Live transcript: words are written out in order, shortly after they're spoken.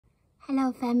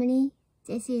Hello family,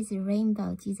 this is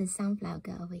Rainbow Jesus Sunflower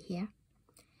Girl over here.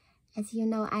 As you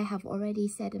know, I have already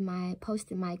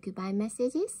posted my goodbye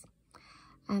messages.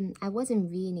 I wasn't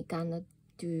really gonna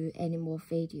do any more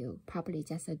video, probably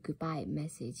just a goodbye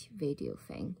message video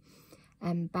thing.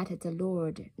 But the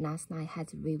Lord last night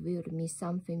has revealed me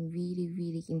something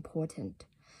really important.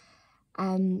 I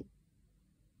mean,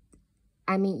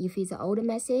 if it's an old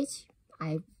message,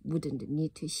 I wouldn't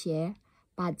need to share.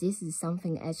 But this is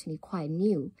something actually quite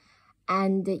new,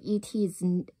 and it is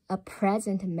a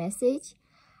present message,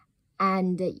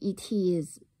 and it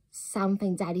is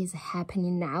something that is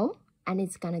happening now, and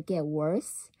it's gonna get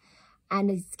worse, and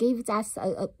it gives us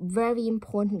a very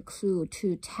important clue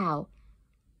to tell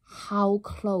how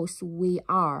close we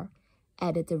are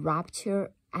at the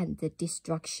rapture and the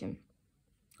destruction.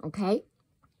 Okay,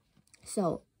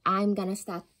 so I'm gonna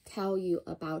tell you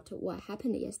about what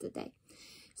happened yesterday.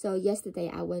 So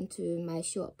yesterday I went to my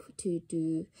shop to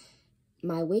do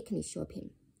my weekly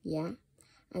shopping, yeah?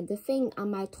 And the thing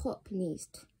on my top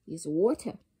list is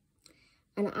water.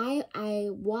 And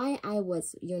why I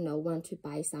was, want to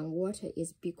buy some water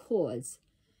is because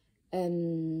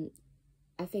I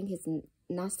think it's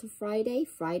last Friday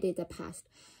the past,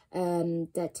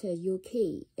 that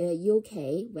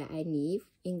UK, where I live,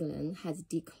 England, has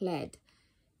declared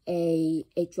a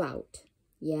drought.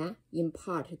 Yeah, in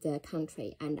part of the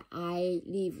country, and I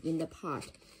live in the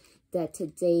part that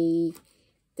the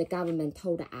government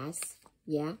told us,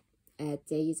 yeah, there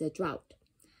is a drought,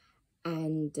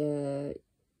 and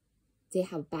they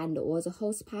have banned all the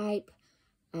hose pipe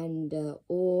and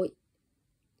all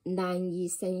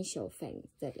non-essential things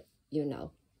that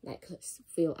like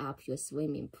fill up your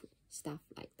swimming pool, stuff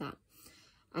like that,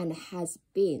 and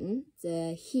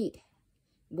the heat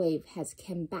wave has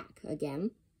come back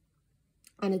again.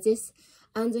 And this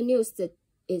on the news that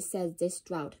it says this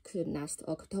drought could last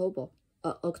October.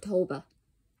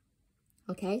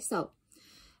 Okay, so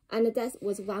and that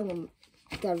was one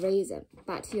of the reason.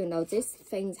 But this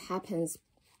thing happens,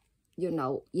 in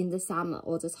the summer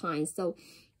all the time. So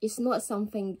it's not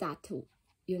something that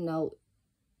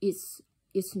is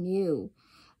new.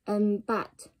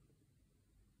 But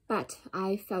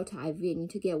I felt I really need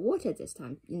to get water this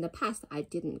time. In the past, I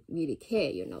didn't really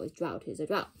care. A drought is a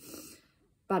drought.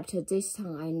 But this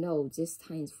time, I know this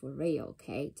time is for real,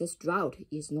 okay? This drought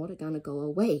is not gonna go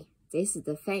away. This is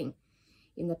the thing.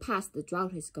 In the past, the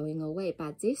drought is going away,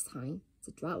 but this time,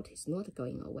 the drought is not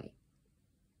going away.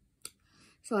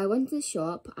 So I went to the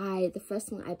shop. The first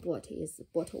thing I bought is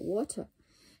bottled water.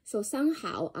 So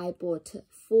somehow, I bought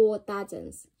 4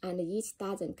 dozens, and each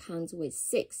dozen comes with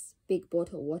 6 big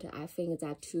bottled water. I think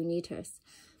that's 2 liters.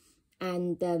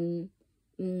 And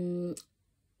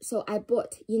so I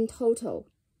bought in total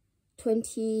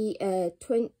I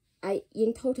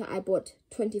bought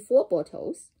 24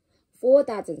 bottles, 4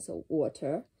 dozens of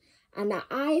water, and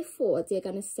I thought they're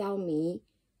gonna sell me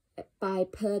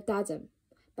per dozen.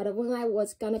 But when I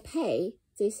was gonna pay,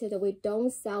 they said we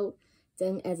don't sell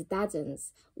them as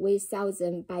dozens. We sell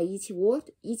them by each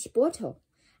bottle,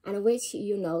 and which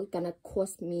gonna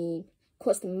cost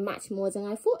much more than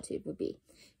I thought it would be.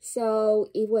 So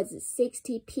it was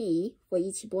 60p for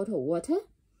each bottle of water.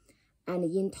 And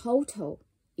in total,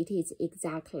 it is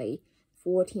exactly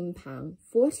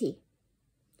 £14.40.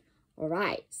 All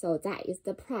right, so that is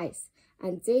the price.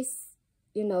 And this,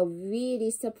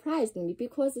 really surprised me,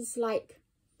 because it's like,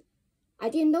 I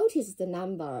didn't notice the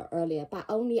number earlier, but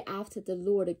only after the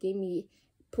Lord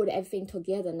put everything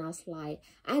together last night.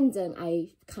 And then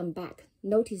I come back,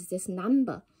 notice this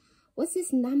number. What's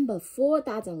this number? 4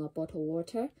 dozen of bottled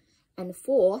water. And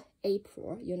for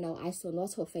April, I saw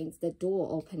lots of things, the door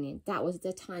opening. That was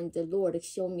the time the Lord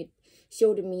showed me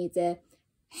the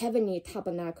heavenly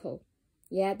tabernacle.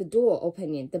 Yeah, the door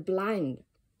opening, the blind,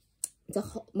 the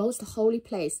most holy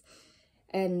place.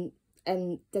 And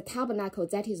the tabernacle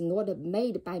that is not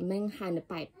made by man's hand,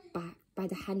 by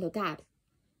the hand of God.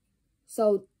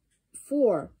 So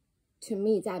 4, to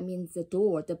me, that means the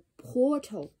door, the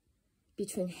portal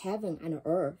between heaven and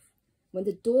earth. When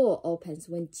the door opens,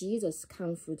 when Jesus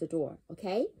comes through the door,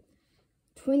 okay?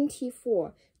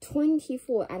 24,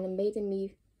 and made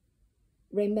me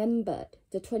remembered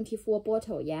the 24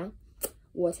 bottle, yeah?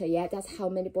 Water, yeah? That's how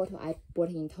many bottles I bought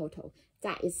in total.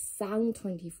 That is Psalm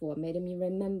 24, made me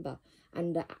remember.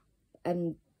 And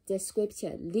the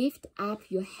scripture, lift up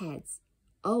your heads,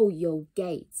 O your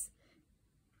gates.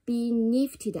 Be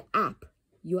lifted up,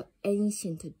 your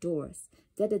ancient doors,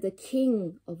 that the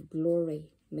King of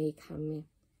glory may come in.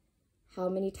 How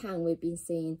many times we've been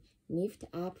saying, lift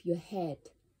up your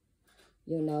head,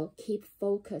 keep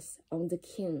focus on the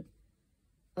King,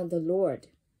 on the Lord,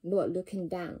 not looking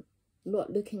down,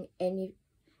 not looking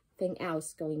anything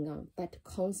else going on, but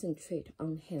concentrate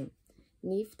on him.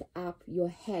 Lift up your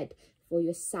head, for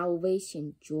your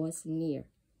salvation draws near.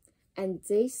 And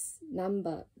this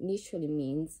number literally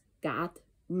means God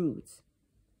rules.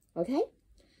 Okay?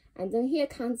 And then here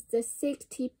comes the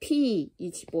 60p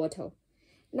each bottle.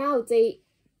 Now the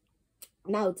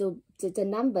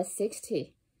number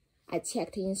 60, I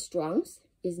checked in Strong's,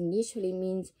 is literally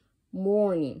means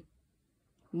mourning.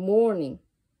 Mourning.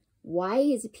 Why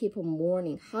is people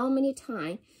mourning? How many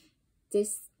times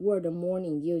this word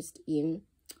mourning used in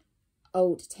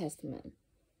Old Testament?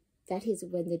 That is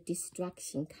when the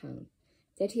destruction comes.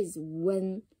 That is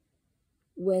when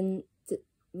men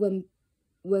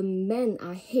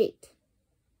are hit.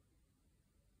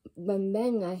 When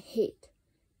men are hit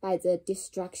by the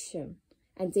destruction,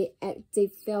 and they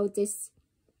feel this.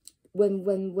 When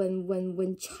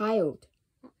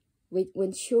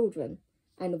children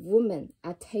and women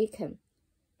are taken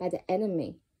by the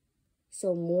enemy,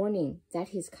 so mourning,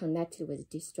 that is connected with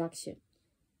destruction,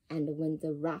 and when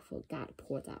the wrath of God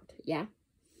poured out, yeah.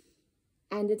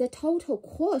 And the total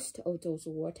cost of those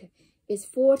water is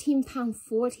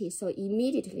 £14.40. So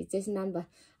immediately this number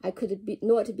I could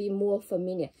not be more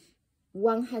familiar.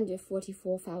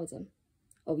 144,000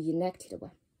 of elected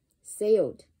one,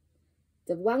 sealed.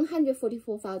 The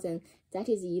 144,000 that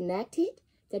is elected,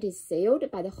 that is sealed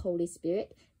by the Holy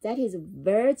Spirit, that is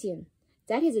virgin,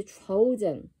 that is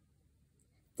chosen,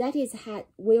 that is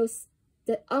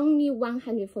the only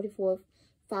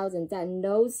 144,000 that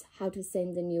knows how to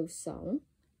sing the new song,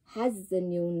 has the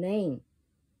new name.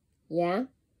 Yeah.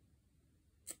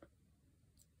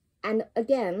 And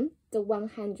again, the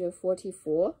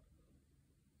 144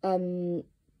 in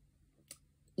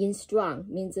strong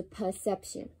means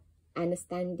perception,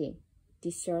 understanding,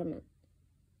 discernment,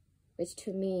 which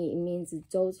to me means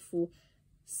those who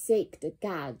seek the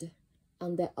God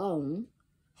on their own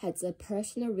has a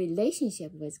personal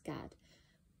relationship with God.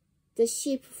 The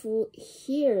sheep who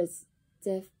hears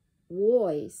the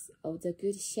voice of the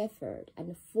good shepherd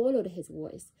and followed his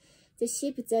voice. The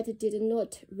sheep that did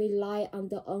not rely on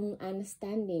their own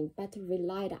understanding, but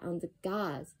relied on the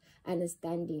God's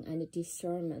understanding and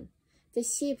discernment. The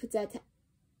sheep that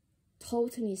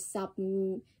totally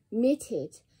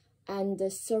submitted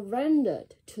and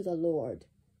surrendered to the Lord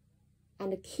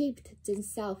and kept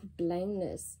themselves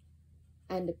blameless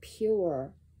and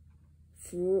pure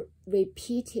through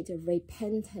repeated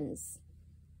repentance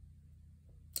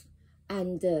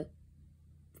and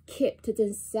kept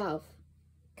themselves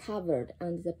covered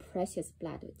under the precious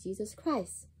blood of Jesus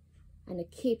Christ and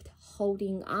kept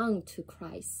holding on to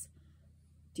Christ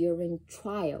during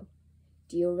trial,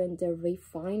 during the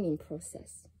refining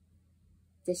process.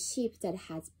 The sheep that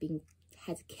has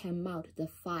come out the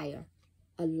fire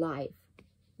alive.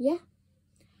 Yeah.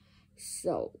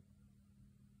 So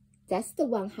that's the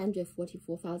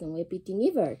 144,000 will be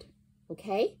delivered.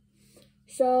 Okay.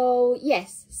 So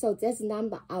yes, so this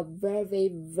number are very,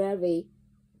 very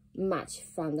much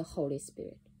from the Holy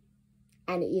Spirit.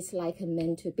 And it's like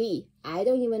meant to be. I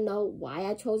don't even know why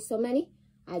I chose so many.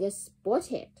 I just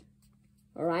bought it.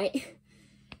 All right.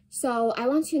 So I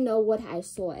want you to know what I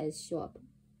saw at shop.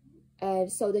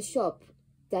 So the shop,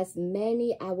 there's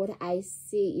many, what I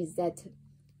see is that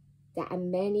there are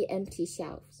many empty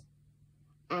shelves.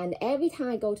 And every time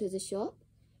I go to the shop,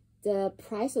 the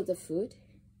price of the food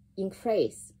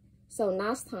increase. So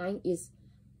last time is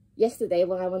yesterday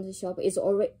when I went to the shop, it's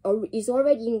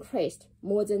already increased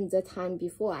more than the time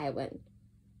before I went.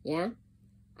 Yeah.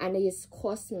 And it's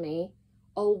cost me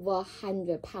over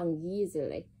 £100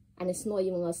 easily. And it's not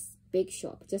even a big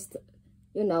shop, just,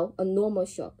 you know, a normal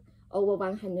shop. Over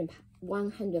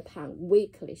 £100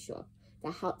 weekly shop.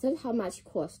 That's how much it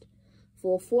cost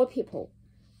for 4 people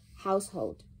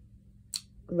household.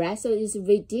 Right? So it's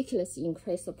ridiculous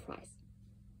increase of price.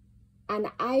 And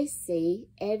I see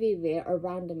everywhere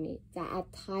around me that are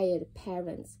tired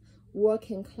parents,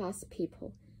 working class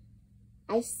people.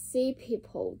 I see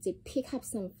people, they pick up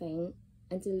something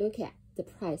and they look at the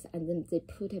price and then they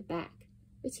put it back,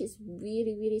 which is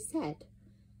really, really sad.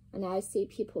 And I see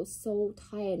people so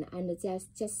tired and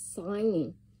just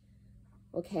signing.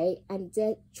 Okay, and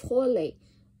that trolley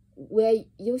where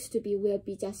used to be will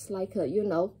be just like a, you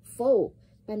know, full,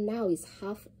 but now it's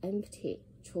half empty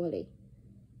trolley.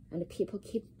 And people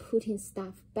keep putting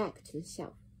stuff back to the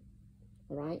shelf.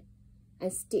 All right,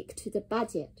 and stick to the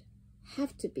budget.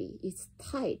 Have to be. It's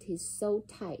tight. It's so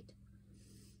tight.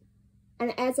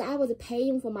 And as I was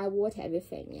paying for my water,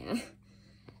 everything, yeah,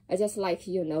 I just like,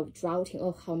 you know, doubting,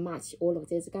 oh, how much all of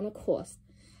this is gonna cost.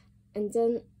 And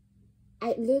then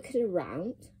I looked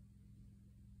around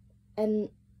and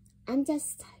I'm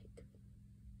just like,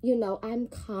 you know, I'm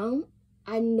calm.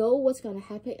 I know what's gonna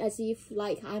happen, as if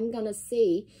like I'm gonna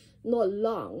see not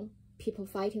long people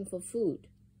fighting for food,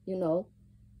 you know.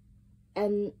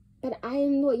 But I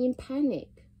am not in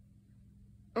panic.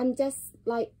 I'm just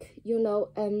like, you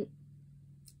know,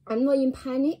 I'm not in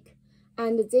panic,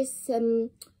 and this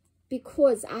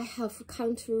because I have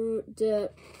come to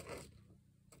the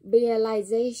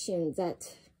realization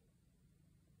that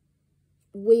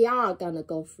we are gonna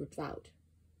go through drought,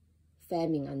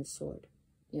 famine, and sword,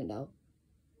 you know.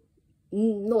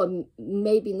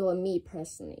 Maybe not me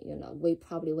personally, you know. We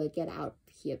probably will get out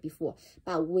here before,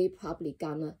 but we probably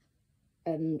gonna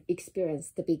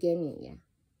experience the beginning, yeah.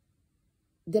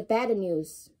 The bad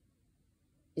news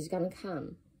is gonna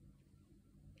come.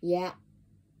 Yeah,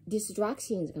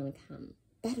 destruction is gonna come.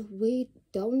 But we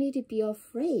don't need to be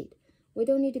afraid. We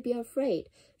don't need to be afraid.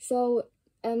 So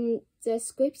the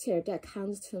scripture that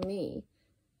comes to me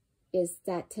is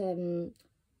that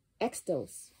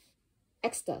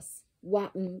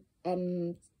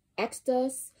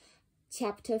Exodus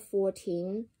chapter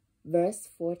 14, verse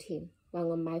 14,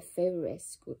 one of my favorite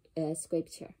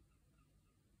scripture.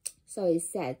 So it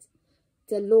says,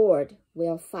 the Lord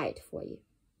will fight for you.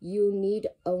 You need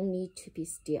only to be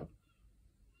still.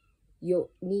 You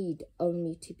need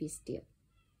only to be still.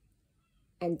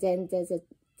 And then there's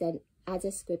the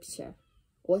other scripture,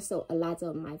 also a lot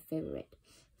of my favorite.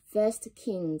 1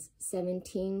 Kings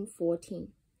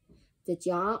 17:14. The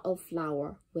jar of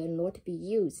flour will not be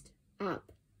used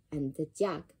up, and the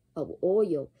jug of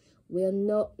oil will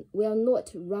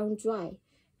not run dry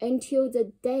until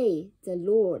the day the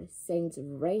Lord sends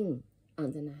rain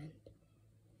on the land.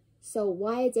 So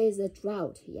why there's a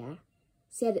drought, yeah?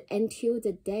 Said until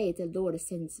the day the Lord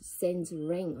sends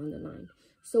rain on the land.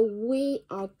 So we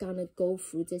are gonna go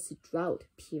through this drought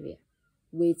period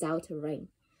without rain.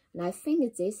 And I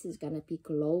think this is gonna be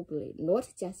globally,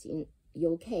 not just in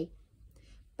UK.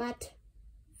 But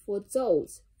for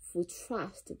those who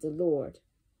trust the Lord,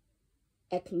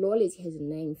 acknowledge his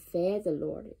name, fear the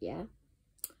Lord, yeah?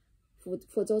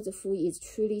 For those who is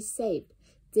truly saved,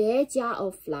 their jar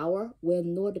of flour will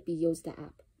not be used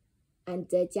up, and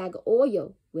their jug of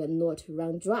oil will not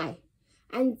run dry.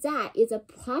 And that is a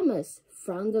promise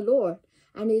from the Lord,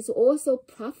 and it's also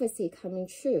prophecy coming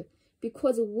true,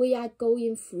 because we are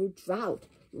going through drought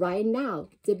right now.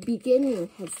 The beginning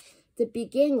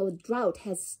of drought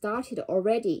has started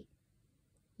already.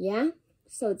 Yeah?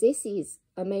 So this is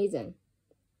amazing.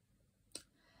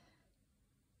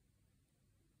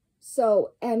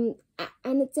 So, and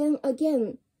then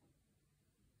again,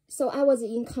 so I was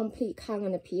in complete calm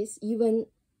and peace, even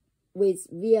with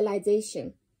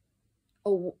realization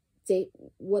of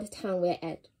what time we're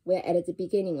at. We're at the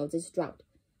beginning of this drought,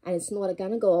 and it's not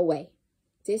gonna go away.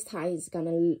 This time it's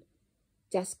gonna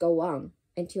just go on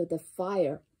until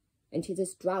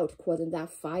this drought causing that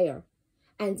fire.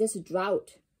 And this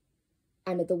drought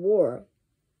and the war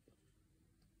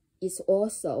is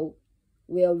also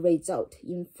will result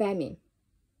in famine.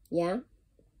 Yeah.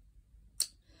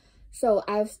 So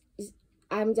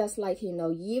I'm just like, you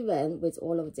know, even with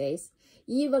all of this,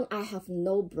 even I have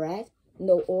no bread,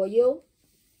 no oil,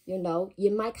 you know,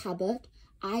 in my cupboard,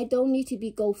 I don't need to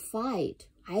go fight.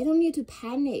 I don't need to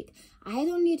panic. I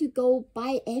don't need to go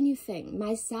buy anything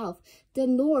myself. The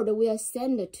Lord will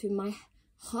send it to my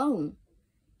home.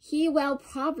 He will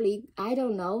probably, I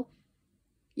don't know,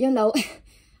 you know,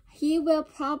 he will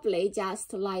probably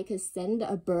just like send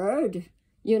a bird,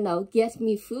 you know, get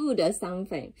me food or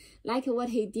something, like what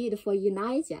he did for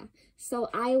Elijah. So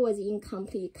I was in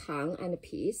complete calm and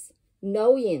peace,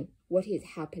 knowing what is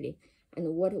happening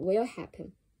and what will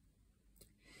happen.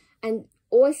 And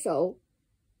also,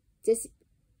 this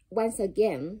once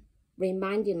again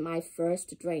reminding my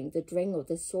first dream, the dream of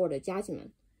the sword of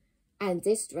judgment. And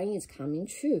this dream is coming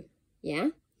true, yeah?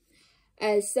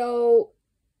 So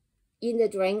in the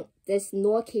dream, this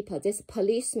doorkeeper, this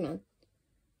policeman,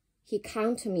 he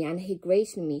came to me and he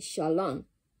greeted me, Shalom.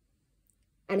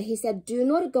 And he said, do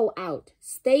not go out,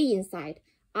 stay inside.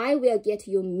 I will get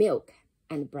you milk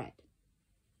and bread.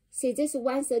 See, this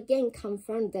once again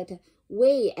confirmed that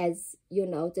we as, you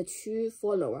know, the true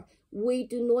follower, we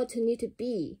do not need to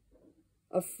be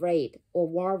afraid or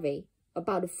worry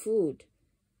about food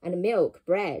and milk,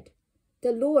 bread.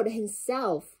 The Lord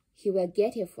himself, he will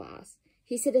get it for us.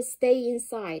 He said, stay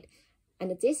inside.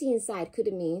 And this inside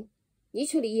could mean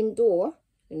literally indoor,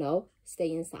 you know,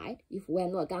 stay inside if we're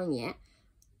not gone yet.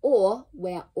 Or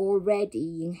we're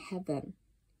already in heaven,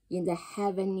 in the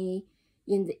heavenly,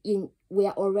 we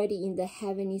are already in the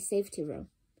heavenly safety room.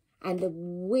 And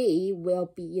we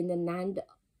will be in the land,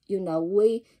 you know,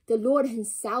 the Lord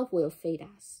himself will feed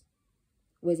us.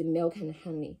 with milk and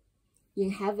honey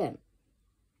in heaven.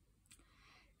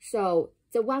 So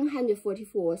the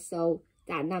 144, so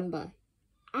that number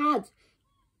add,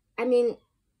 I mean,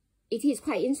 it is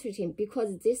quite interesting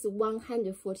because this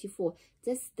 144,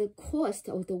 that's the cost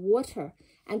of the water.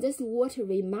 And this water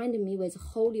reminded me with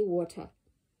holy water.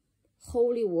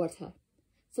 Holy water.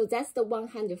 So that's the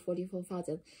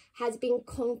 144,000 has been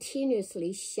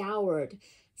continuously showered,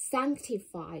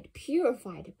 sanctified,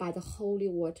 purified by the holy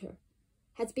water,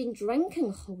 has been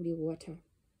drinking holy water.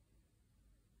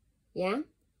 Yeah?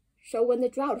 So when the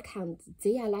drought comes,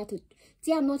 they are not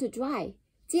dry.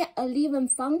 They are a living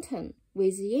fountain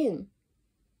within.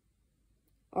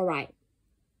 All right.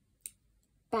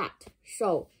 But,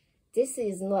 so, this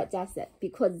is not just that,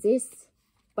 because this,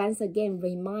 once again,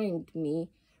 reminded me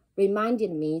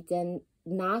the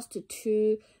last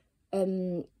two,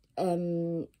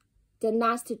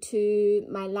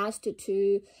 my last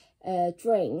two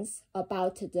dreams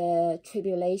about the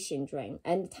tribulation dream,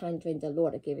 end time dream the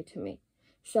Lord gave it to me.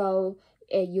 So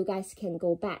you guys can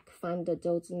go back, find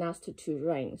those last two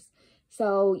dreams.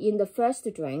 So in the first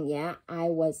dream, yeah, I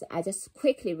just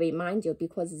quickly remind you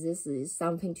because this is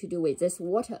something to do with this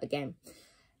water again.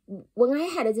 When I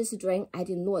had this dream, I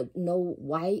did not know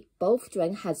why both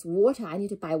dreams has water. I need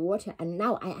to buy water, and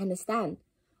now I understand.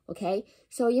 Okay,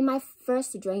 so in my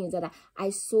first dream is that I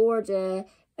saw the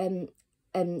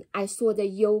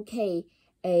UK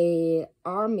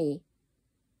army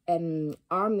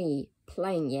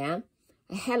plane, yeah,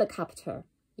 a helicopter,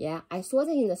 yeah. I saw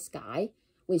them in the sky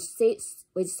with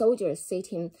soldiers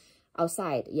sitting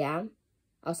outside, yeah,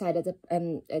 outside of the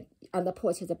on the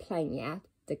porch of the plane, yeah.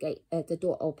 The gate, the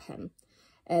door open,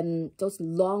 those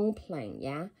long plane,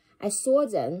 yeah. I saw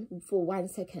them for 1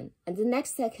 second, and the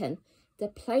next second, the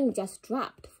plane just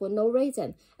dropped for no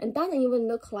reason, and doesn't even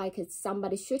look like it's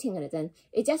somebody shooting at them.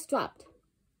 It just dropped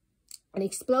and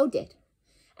exploded,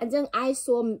 and then I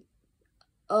saw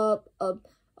a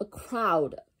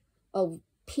crowd of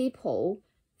people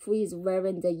who is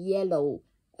wearing the yellow,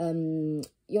 you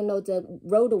know, the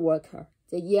road worker,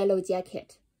 the yellow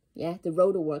jacket, yeah, the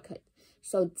road worker.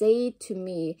 So they, to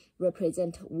me,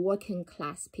 represent working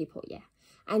class people, yeah.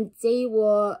 And they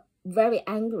were very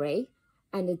angry,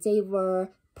 and they were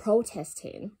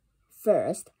protesting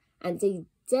first, and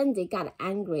then they got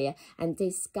angry, and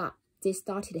they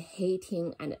started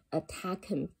hating and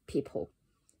attacking people,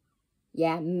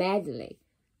 yeah, madly.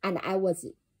 And I was,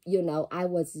 you know, I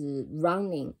was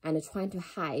running and trying to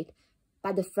hide.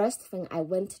 But the first thing I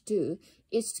went to do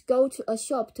is to go to a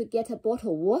shop to get a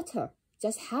bottle of water.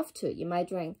 Just have to in my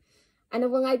dream. And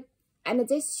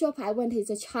this shop I went is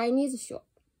a Chinese shop.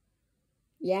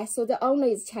 Yeah, so the owner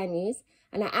is Chinese,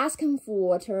 and I asked him for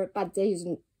water, but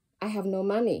I have no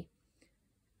money.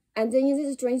 And then in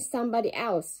this dream, somebody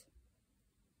else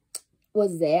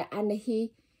was there, and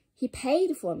he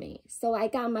paid for me. So I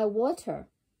got my water.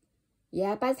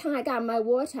 Yeah, by the time I got my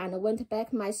water and I went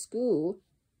back to my school,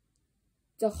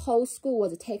 the whole school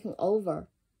was taken over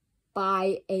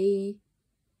by a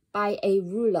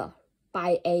ruler,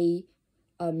 by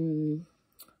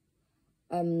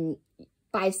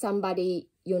somebody,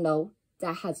 you know,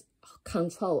 that has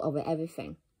control over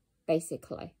everything,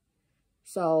 basically.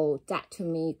 So that to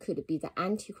me could be the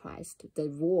Antichrist. The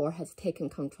war has taken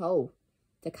control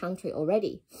the country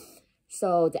already.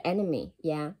 So the enemy,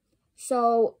 yeah.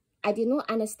 So I did not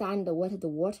understand what the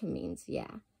water means,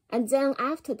 yeah. And then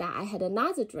after that, I had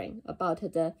another dream about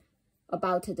the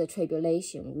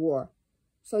tribulation war.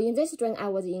 So in this dream, I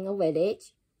was in a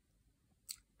village,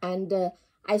 and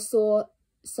I saw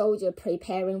soldier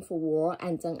preparing for war,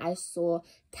 and then I saw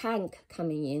tank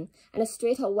coming in, and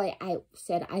straight away I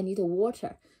said I need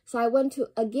water. So I went to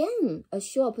again a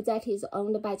shop that is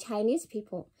owned by Chinese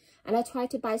people, and I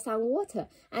tried to buy some water,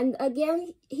 and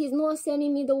again he's not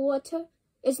sending me the water.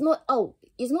 It's not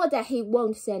that he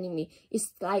won't send me.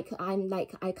 It's like I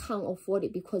can't afford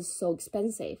it because it's so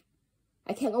expensive.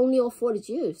 I can only afford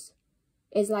juice.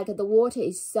 It's like the water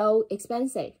is so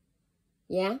expensive,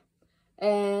 yeah.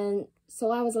 And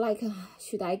so I was like,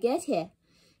 should I get it?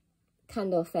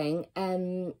 Kind of thing.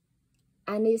 And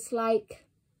it's like,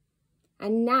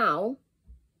 and now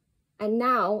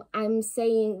I'm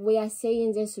saying, we are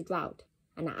saying this drought,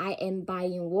 and I am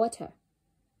buying water.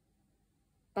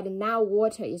 But now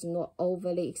water is not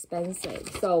overly expensive.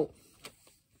 So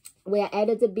we are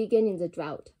at the beginning of the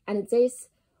drought, and this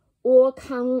all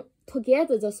come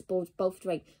together, those both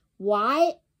drink.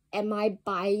 Why am I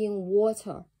buying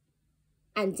water?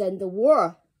 And then the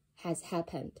war has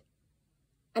happened.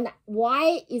 And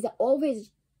why is I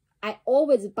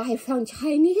always buy from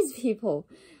Chinese people,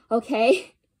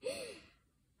 okay?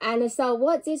 And so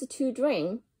what these two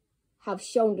dreams have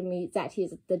shown me that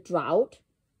is the drought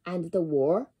and the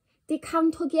war. They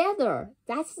come together.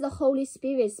 That's the Holy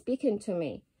Spirit speaking to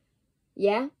me.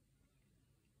 Yeah.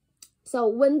 So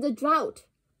when the drought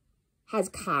has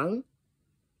come,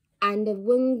 and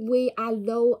when we are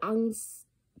low on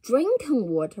drinking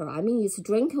water, I mean, it's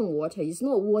drinking water. It's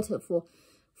not water for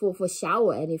shower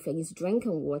or anything. It's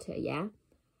drinking water, yeah.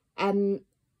 And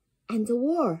the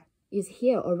war is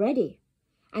here already.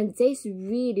 And this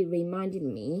really reminded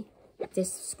me,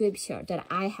 this scripture that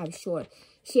I have shared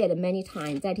many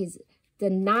times. That is the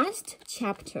last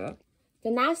chapter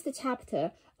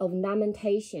of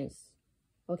Lamentations.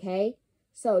 Okay,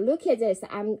 so look at this.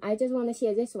 I just want to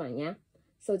share this one, yeah.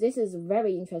 So this is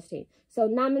very interesting. So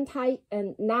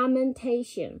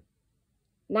Lamentation,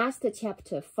 last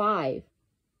chapter 5,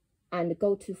 and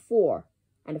go to 4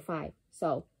 and 5.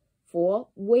 So 4,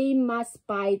 we must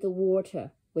buy the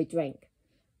water we drink.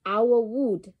 Our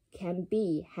wood can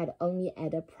be had only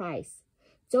at a price.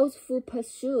 Those who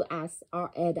pursue us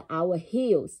are at our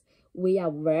heels. We are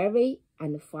weary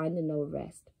and find no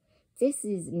rest. This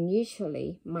is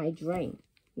initially my dream.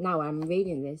 Now I'm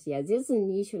reading this. Yeah, this is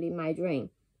initially my dream.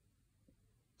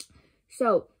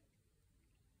 So,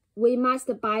 we must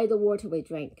buy the water we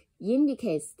drink.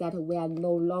 Indicates that we are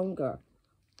no longer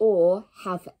or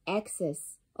have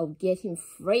access of getting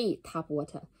free tap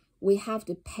water. We have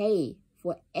to pay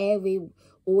for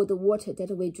all the water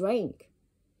that we drink.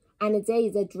 And there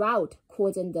is a drought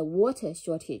causing the water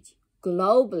shortage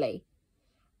globally.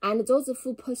 And those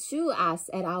who pursue us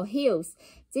at our heels,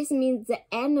 this means the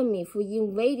enemy who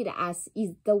invaded us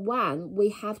is the one we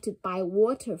have to buy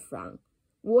water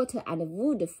and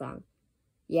wood from.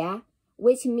 Yeah,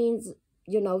 which means,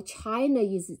 you know, China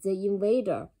is the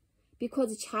invader,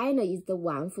 because China is the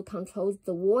one who controls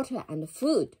the water and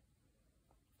food.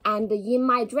 And in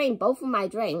my dream, both of my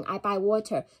dream, I buy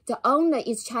water. The owner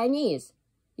is Chinese.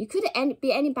 You could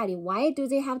be anybody. Why do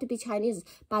they have to be Chinese?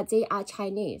 But they are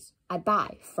Chinese. I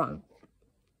buy from.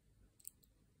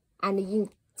 And in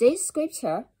this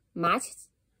scripture, matches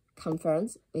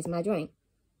confirms with my dream.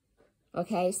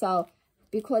 Okay, so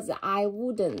because I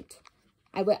will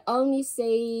only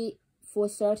say for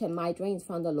certain my dreams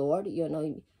from the Lord, you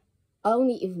know,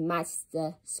 only if matches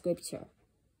the scripture.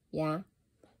 Yeah.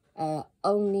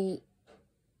 Only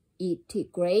it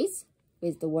agrees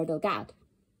with the word of God.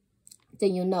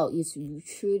 Then you know it's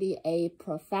truly a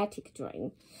prophetic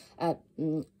dream.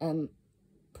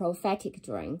 Prophetic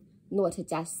dream, not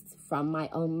just from my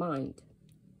own mind.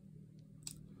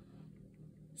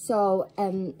 So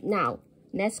now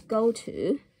let's go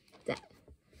to that.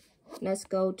 Let's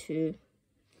go to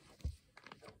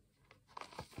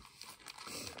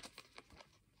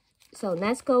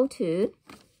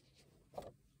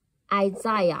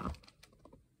Isaiah.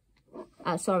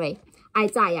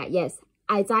 Isaiah, yes.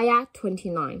 Isaiah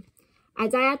 29.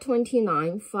 Isaiah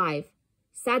 29:5.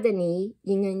 Suddenly,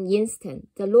 in an instant,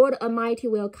 the Lord Almighty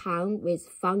will come with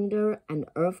thunder and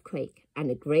earthquake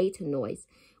and a great noise,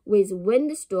 with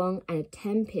windstorm and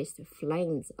tempest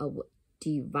flames of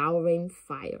devouring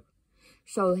fire.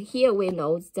 So here we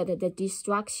know that the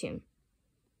destruction,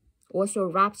 also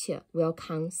rapture, will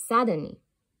come suddenly.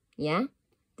 Yeah?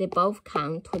 They both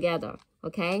come together,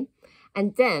 okay?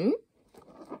 And then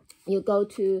you go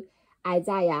to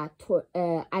Isaiah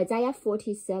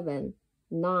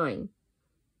 47:9.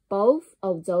 Both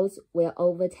of those will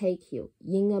overtake you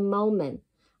in a moment,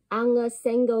 on a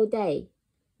single day.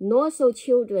 Also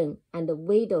children and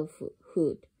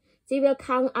widowhood. They will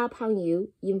come upon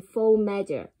you in full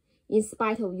measure, in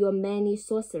spite of your many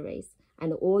sorceries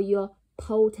and all your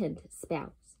potent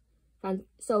spells.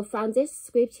 So from this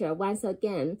scripture, once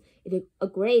again, it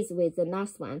agrees with the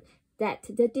last one, that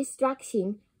the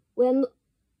destruction will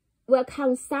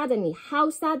come suddenly. How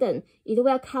sudden? It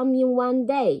will come in one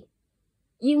day.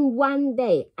 In one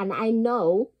day. And I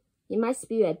know in my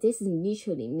spirit, this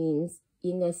literally means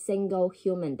in a single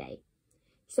human day.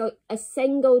 So a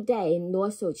single day, and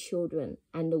also children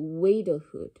and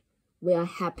widowhood will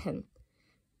happen.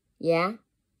 Yeah.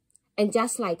 And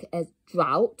just like a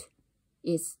drought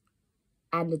is,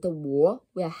 and the war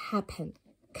will happen,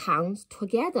 comes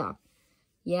together.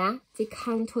 Yeah, they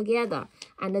come together.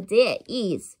 And there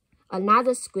is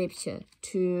another scripture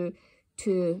to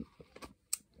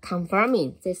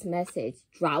confirming this message.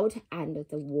 Drought and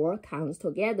the war comes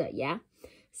together. Yeah.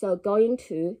 So going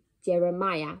to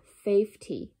Jeremiah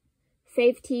 50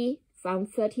 from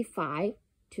 35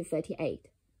 to 38.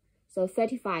 So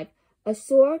 35, a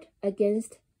sword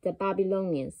against the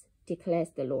Babylonians, declares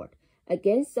the Lord,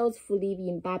 against those who live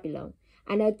in Babylon,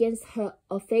 and against her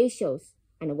officials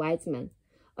and wise men.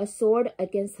 A sword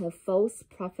against her false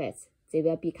prophets, they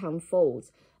will become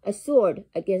foes. A sword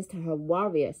against her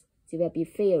warriors, they will be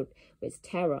filled with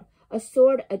terror. A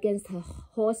sword against her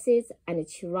horses and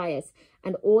chariots,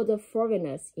 and all the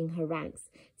foreigners in her ranks,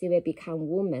 they will become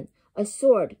women. A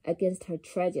sword against her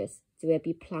treasures, they will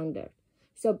be plundered.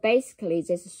 So basically,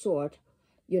 this sword,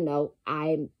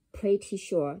 I'm pretty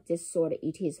sure this sword,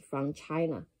 it is from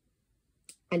China.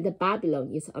 And the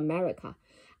Babylon is America,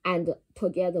 and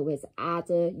together with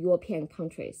other European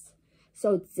countries.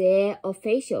 So their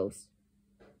officials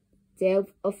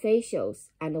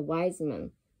and wise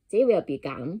men, they will be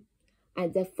gone,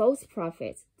 and the false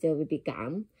prophets, they will be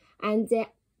gone, and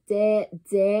their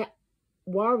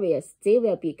warriors, they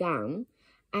will be gone,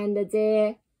 and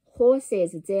their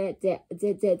horses,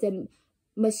 the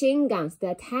machine guns,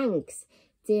 the tanks,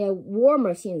 their war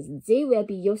machines, they will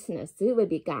be useless, they will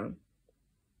be gone.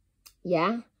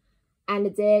 Yeah,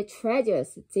 and their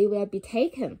treasures, they will be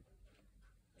taken.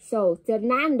 So the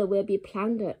land will be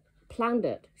plundered.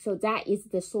 So that is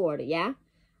the sword, yeah?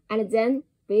 And then,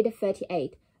 read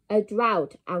 38. A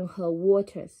drought on her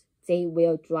waters, they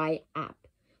will dry up.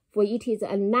 For it is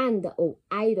a land of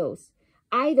idols,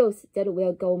 idols that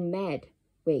will go mad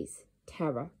with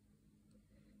terror.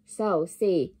 So,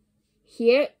 see,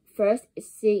 here first,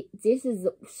 see, this is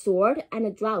sword and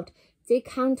a drought. They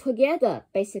come together,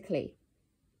 basically.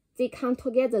 They come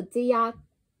together. They are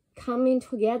coming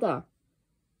together.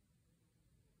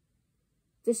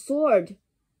 The sword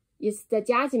is the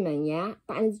judgment, yeah?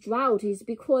 But the drought is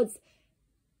because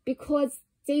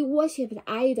they worshipped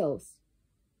idols.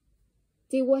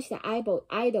 They worshipped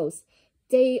idols.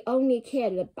 They only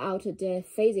cared about the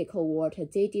physical water.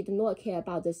 They did not care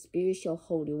about the spiritual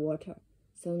holy water.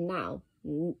 So now,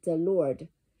 the Lord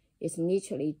is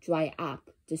literally dry up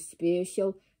the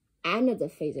spiritual and the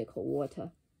physical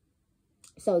water.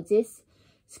 So this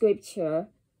scripture,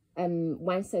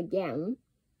 once again,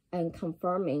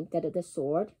 confirming that the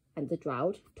sword and the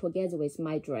drought, together with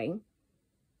my dream,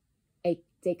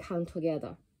 they come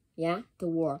together, yeah, the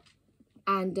war.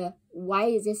 And why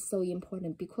is this so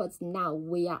important? Because now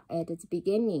we are at the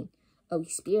beginning of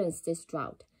experience this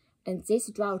drought. And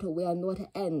this drought will not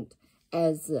end,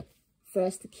 as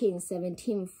 1 Kings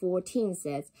 17:14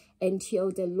 says,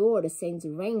 until the Lord sends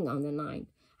rain on the land.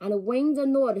 And when the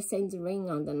Lord sends rain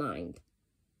on the land,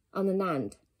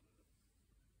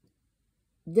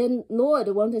 the Lord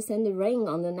won't send rain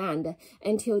on the land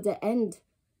until the end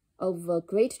of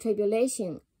great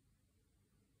tribulation,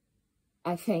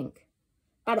 I think.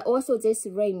 But also this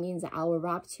rain means our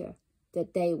rapture, the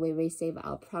day we receive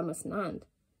our promised land,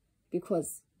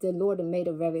 because the Lord made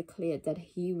it very clear that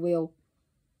He will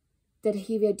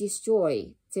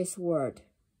destroy this world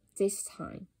this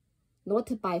time,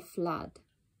 not by flood,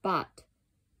 but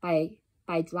by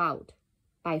drought,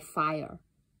 by fire.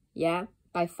 Yeah,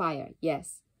 by fire,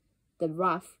 yes. The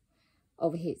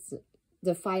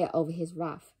fire of His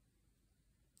wrath.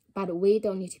 But we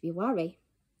don't need to be worried.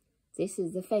 This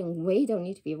is the thing, we don't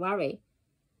need to be worried.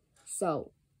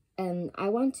 So, I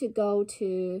want to go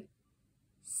to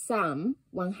Psalm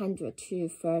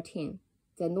 102:13.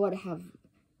 The Lord have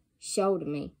showed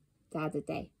me the other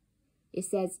day. It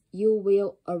says, you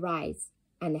will arise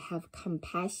and have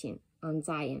compassion on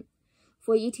Zion,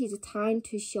 for it is time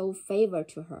to show favor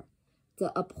to her.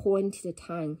 The appointed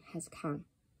time has come.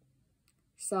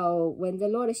 So when the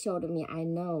Lord showed me, I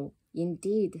know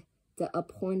indeed the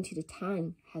appointed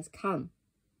time has come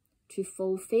to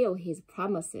fulfill His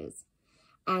promises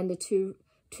and to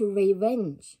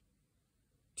revenge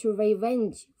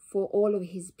for all of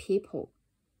His people.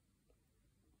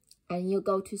 And you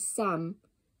go to Psalm,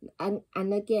 and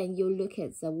again you look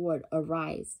at the word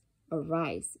arise,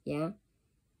 yeah?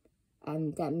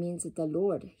 And that means the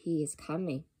Lord, He is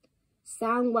coming.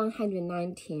 Psalm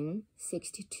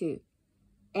 119:62.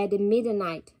 At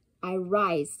midnight I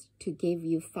rise to give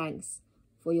you thanks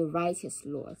for your righteous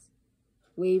laws.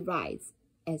 We rise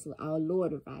as our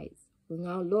Lord rises. When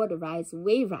our Lord rises,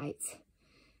 we rise.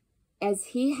 As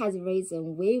He has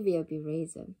risen, we will be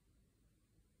risen.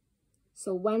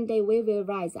 So one day we will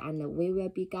rise and we will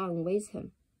be gone with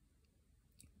Him.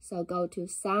 So go to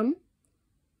Psalm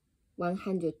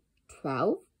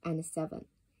 112:7.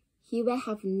 He will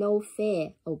have no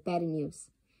fear of bad news.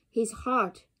 His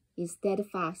heart is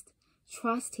steadfast,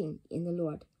 trusting in the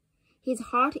Lord. His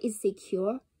heart is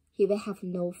secure. He will have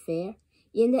no fear.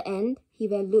 In the end, he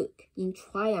will look in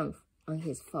triumph on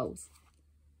his foes.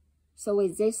 So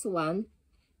with this one,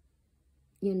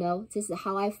 this is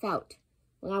how I felt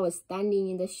when I was standing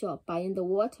in the shop buying the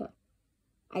water.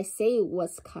 I see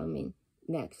what's coming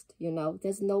next,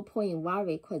 There's no point in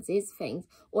worrying because these things,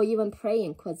 or even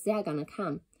praying because they're going to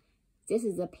come. This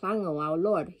is the plan of our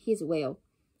Lord, His will.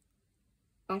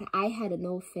 but I had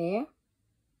no fear,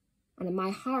 and my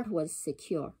heart was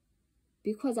secure,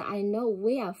 because I know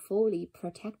we are fully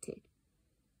protected.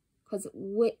 Because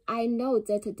I know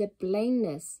that the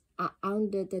blameless are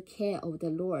under the care of the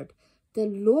Lord. The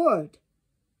Lord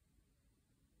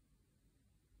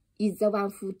is the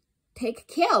one who takes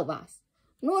care of us,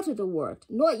 not the world,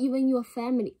 not even your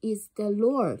family. Is the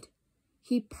Lord.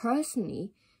 He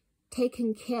personally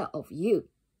taking care of you.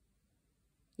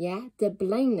 Yeah, the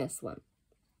blameless one.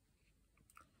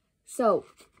 So,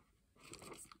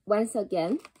 once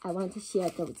again, I want to share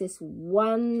this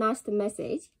one last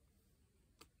message.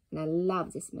 And I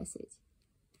love this message.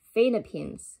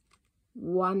 Philippians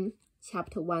 1,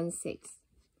 chapter 1:6.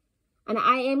 And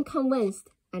I am convinced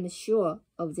and sure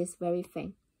of this very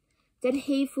thing, that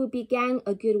he who began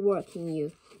a good work in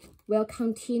you will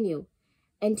continue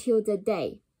until the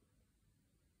day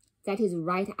that is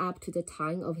right up to the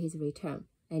time of his return.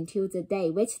 Until the day,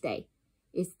 which day?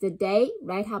 It's the day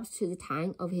right up to the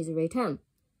time of his return.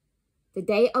 The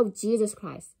day of Jesus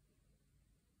Christ.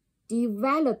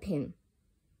 Developing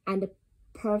and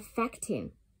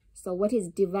perfecting. So what is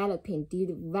developing?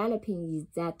 Developing is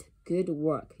that good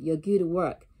work, your good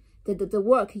work. The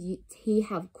work he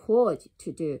have called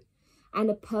to do.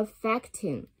 And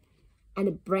perfecting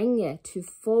and bring it to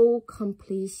full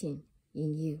completion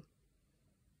in you.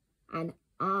 And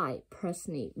I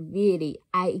personally,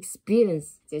 I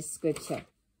experienced this scripture.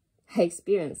 I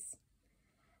experienced.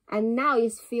 And now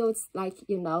it feels like,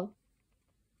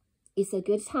 it's a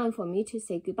good time for me to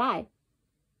say goodbye.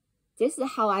 This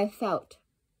is how I felt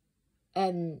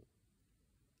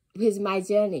with my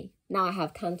journey. Now I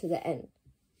have come to the end.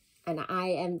 And I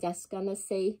am just going to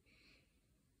say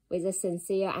with a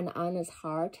sincere and honest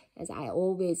heart, as I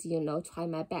always, try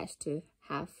my best to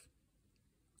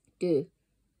do.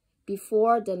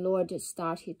 Before the Lord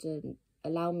started to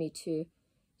allow me to,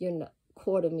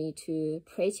 called me to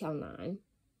preach online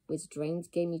with dreams,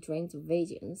 gave me dreams,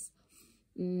 visions.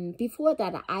 Before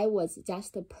that, I was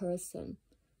just a person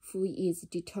who is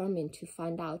determined to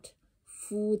find out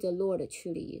who the Lord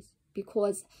truly is.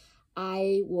 Because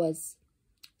I was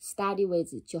studying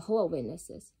with Jehovah's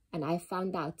Witnesses, and I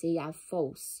found out they are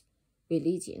false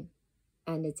religion,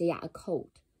 and they are a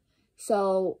cult.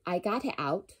 So I got it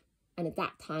out, and at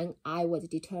that time, I was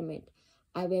determined.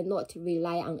 I will not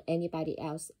rely on anybody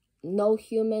else. No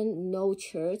human, no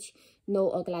church, no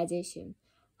organization.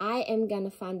 I am going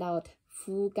to find out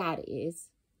who God is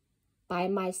by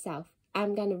myself.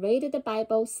 I'm going to read the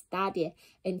Bible, study it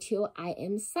until I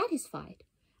am satisfied.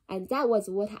 And that was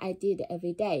what I did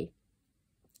every day.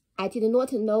 I did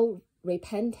not know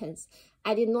repentance.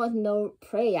 I did not know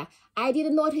prayer. I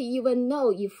did not even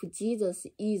know if Jesus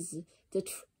is the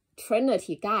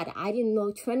Trinity God. I didn't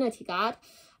know Trinity God.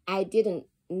 I didn't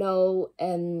know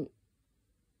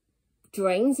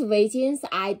dreams, visions.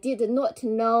 I did not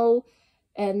know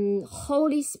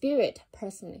Holy Spirit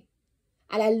personally.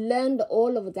 And I learned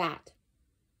all of that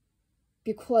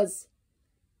because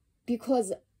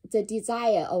the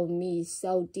desire of me is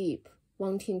so deep,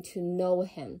 wanting to know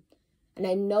him. And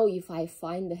I know if I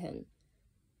find him,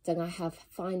 then I have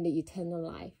found the eternal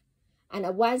life. And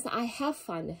once I have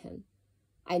found him,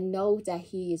 I know that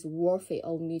he is worthy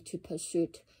of me to pursue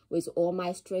with all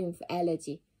my strength,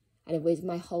 energy, and with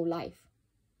my whole life.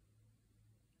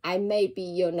 I may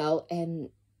be, an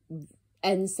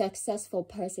unsuccessful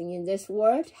person in this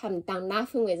world, haven't done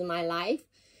nothing with my life,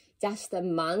 just a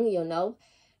monk,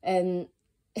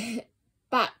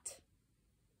 but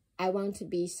I want to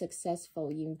be successful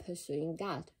in pursuing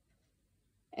God.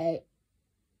 It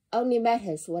only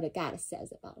matters what God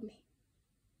says about me.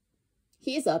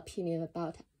 His opinion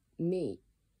about me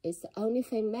is the only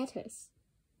thing matters.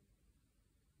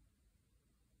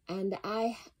 And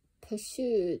I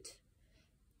pursued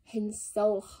him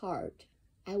so hard.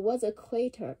 I was a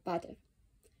quitter, but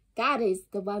God is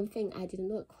the one thing I did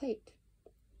not quit.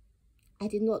 I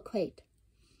did not quit.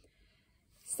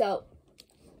 So,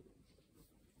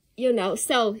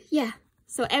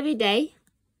 So every day,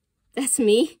 that's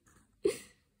me.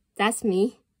 That's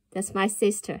me. That's my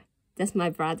sister. That's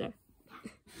my brother.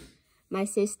 My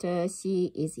sister,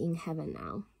 she is in heaven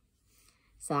now.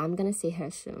 So I'm going to see her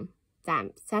soon.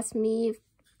 That's me.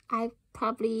 I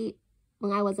probably,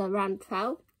 when I was around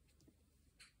 12.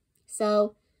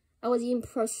 So I was in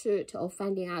pursuit of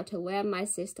finding out where my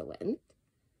sister went.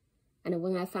 And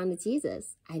when I found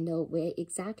Jesus, I know where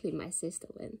exactly my sister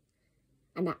went.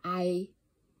 And I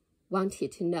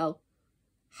wanted to know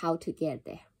how to get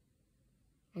there.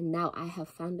 And now I have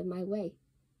found my way.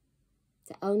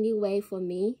 The only way for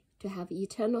me to have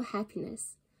eternal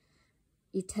happiness,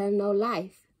 eternal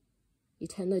life,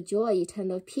 eternal joy,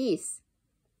 eternal peace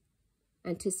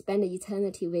and to spend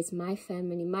eternity with my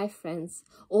family, my friends,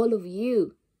 all of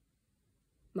you,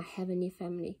 my heavenly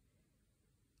family.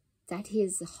 That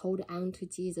is hold on to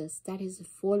Jesus. That is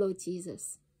follow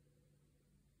Jesus.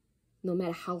 No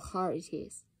matter how hard it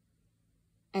is.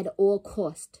 At all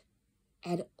cost,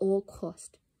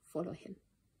 follow him.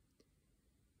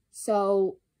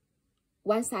 So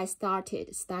once I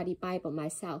started study Bible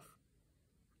myself,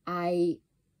 I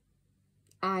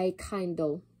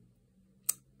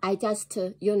just,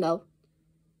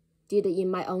 did it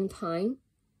in my own time.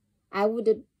 I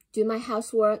would do my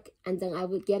housework, and then I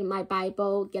would get my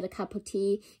Bible, get a cup of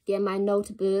tea, get my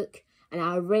notebook, and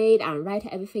I'll read and write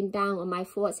everything down on my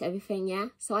thoughts, everything, yeah.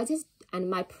 So I just, and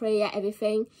my prayer,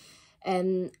 everything,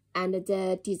 and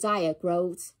the desire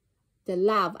grows. The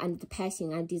love and the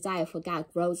passion and desire for God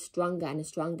grows stronger and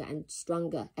stronger and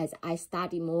stronger as I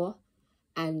study more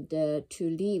and to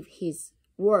live his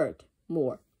word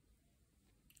more.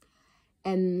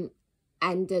 And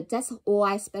that's all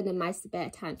I spend my spare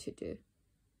time to do.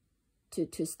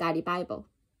 To study Bible.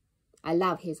 I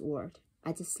love his word.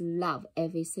 I just love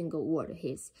every single word of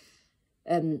his.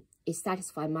 It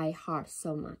satisfies my heart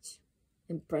so much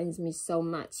and brings me so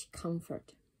much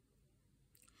comfort.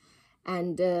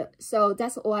 And so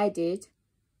that's all I did.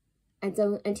 And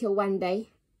then until one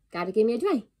day, God gave me a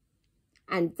dream.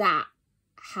 And that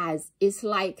it's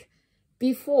like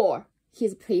before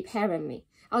he's preparing me.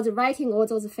 I was writing all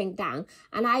those things down,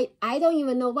 and I don't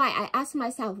even know why. I asked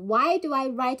myself, why do I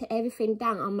write everything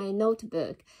down on my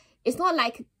notebook? It's not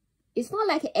like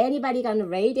anybody gonna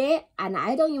read it, and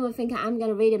I don't even think I'm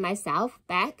gonna read it myself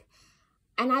back.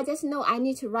 And I just know I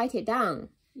need to write it down,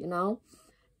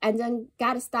 And then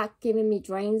God started giving me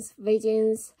dreams,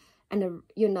 visions, and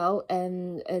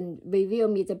and reveal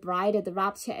me the bride, the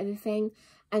rapture, everything.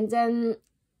 And then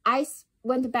I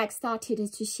went back,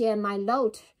 started to share my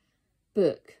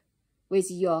notebook with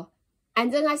you.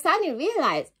 And then I suddenly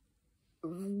realized,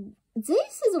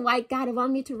 this is why God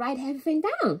want me to write everything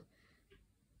down.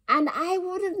 And I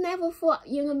would have never thought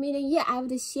in a million years I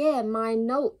would share my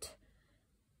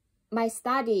my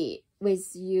study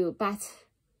with you. But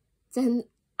then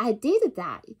I did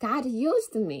that. God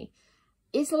used me.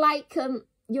 It's like,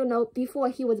 before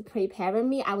he was preparing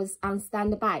me, I was on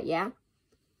standby, yeah?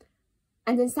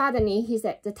 And then suddenly he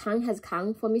said, the time has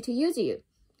come for me to use you.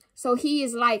 So he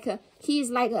is like a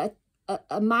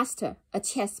master, a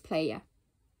chess player.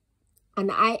 And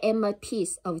I am a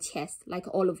piece of chess, like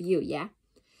all of you, yeah?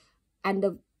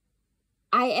 And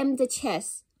I am the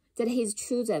chess that he's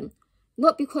chosen,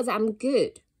 not because I'm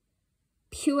good,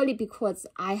 purely because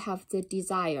I have the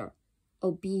desire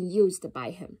of being used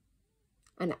by him.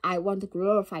 And I want to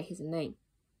glorify his name.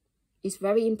 It's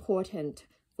very important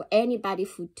for anybody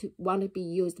who want to be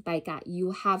used by God.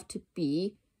 You have to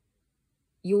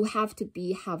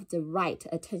have the right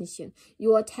attention.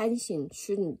 Your attention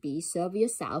shouldn't be serve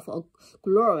yourself or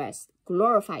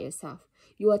glorify yourself.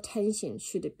 Your attention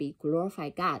should be glorify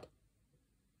God.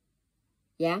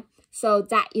 Yeah. So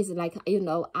that is like,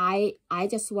 I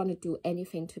just want to do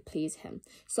anything to please him.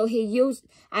 So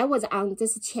I was on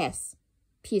this chess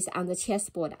piece on the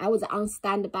chessboard. I was on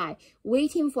standby,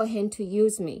 waiting for him to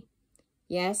use me.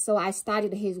 Yeah. So I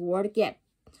studied his word, get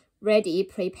ready,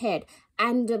 prepared.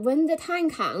 And when the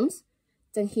time comes,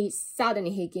 then he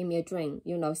gave me a dream,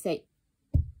 say,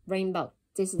 Rainbow,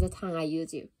 this is the time I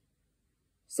use you.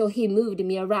 So he moved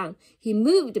me around. He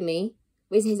moved me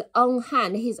with his own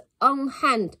hand. His own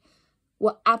hand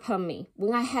was upon me.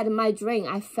 When I had my dream,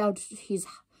 I felt his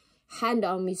hand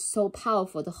on me so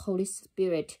powerful, the Holy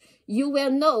Spirit. You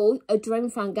will know a dream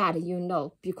from God,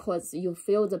 because you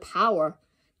feel the power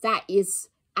that is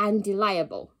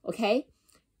undeniable, okay?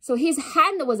 So his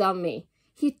hand was on me.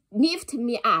 He lifted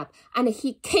me up and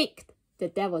he kicked the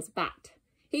devil's butt.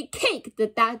 He kicked the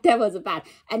devil's butt,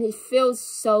 and it feels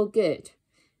so good.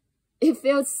 It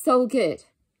feels so good.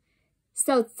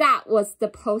 So that was the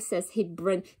process he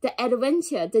brought, the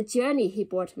adventure, the journey he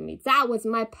brought me. That was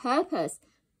my purpose.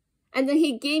 And then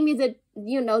he gave me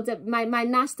my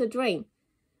master dream,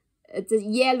 the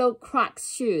yellow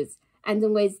Crocs shoes, and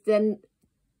then with the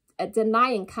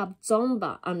lion cub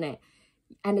Zomba on it,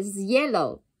 and it's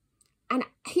yellow. And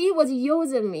he was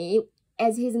using me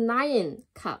as his lion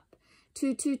cub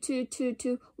to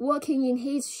walking in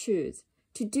his shoes,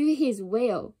 to do his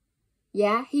will.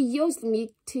 Yeah, he used me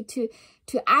to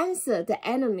answer the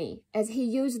enemy, as he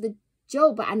used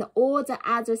Job and all the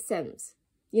other saints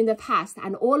in the past,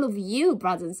 and all of you,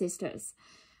 brothers and sisters,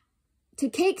 to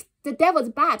kick the devil's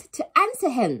butt, to answer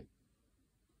him,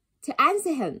 to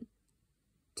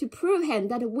prove him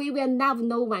that we will love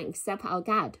no one except our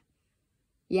God.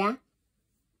 Yeah,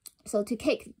 so to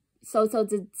kick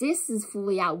this is who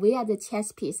we are. We are the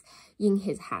chess piece in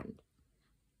his hand.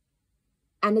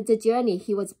 And the journey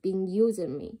he was being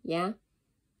using me, yeah?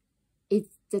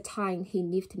 It's the time he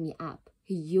lifted me up.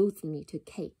 He used me to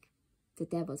kick the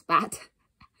devil's butt,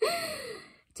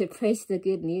 to preach the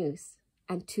good news,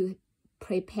 and to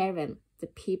preparing the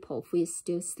people who is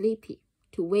still sleepy,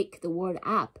 to wake the world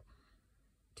up,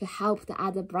 to help the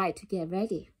other bride to get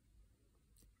ready.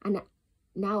 And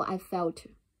now I felt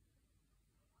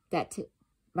that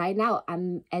right now,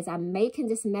 as I'm making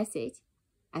this message,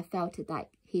 I felt like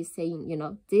he's saying, you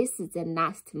know, this is the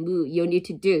last move you need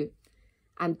to do.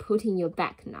 I'm putting you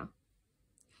back now.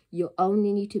 You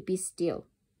only need to be still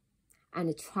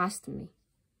and trust me.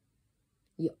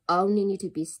 You only need to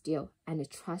be still and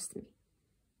trust me.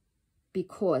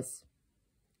 Because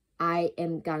I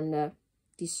am gonna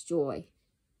destroy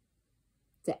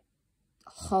the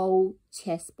whole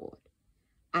chessboard.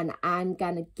 And I'm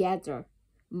gonna gather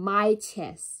my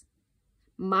chess,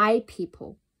 my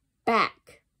people,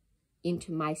 back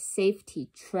into my safety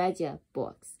treasure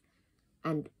box.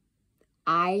 And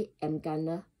I am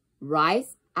gonna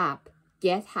rise up,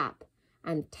 get up,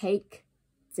 and take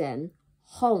them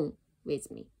home with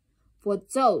me. For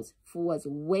those who was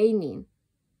waiting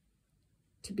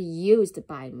to be used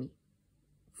by me,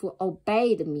 who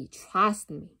obeyed me,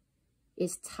 trust me,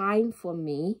 it's time for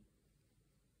me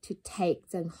to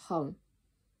take them home.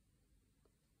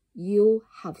 You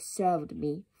have served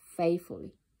me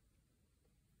faithfully.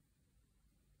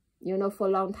 You know, for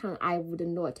a long time, I would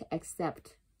not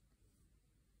accept.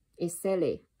 It's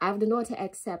silly. I would not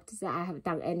accept that I have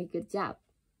done any good job.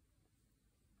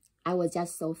 I was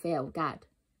just so fear of God.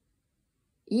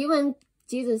 Even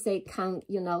Jesus said, "Come,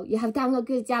 you know, you have done a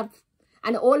good job."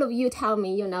 And all of you tell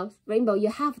me, you know, Rainbow, you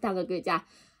have done a good job.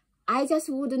 I just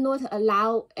would not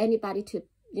allow anybody to,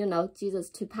 you know, Jesus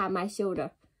to pat my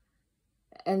shoulder.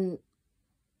 And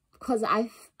because I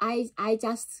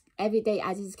just, every day,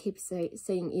 I just keep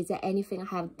saying, is there anything I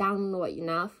have done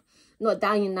not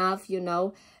done enough, you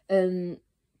know?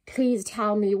 Please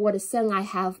tell me what sin I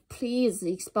have. Please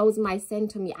expose my sin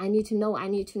to me. I need to know.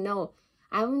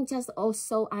 I was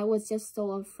just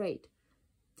so afraid.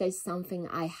 There's something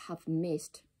I have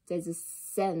missed. There's a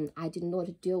sin I did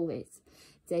not deal with.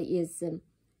 There is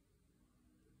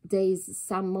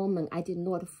some moment I did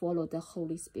not follow the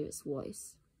Holy Spirit's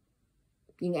voice.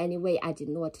 In any way, I did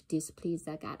not displease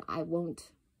that God. I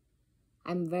won't.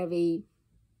 I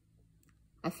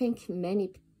think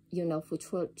many, you know, who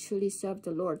truly serve the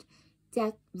Lord,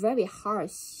 they're very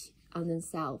harsh on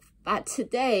themselves. But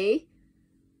today,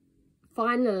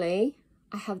 finally,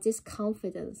 I have this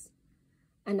confidence.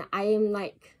 And I am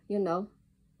like, you know,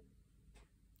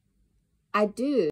 I do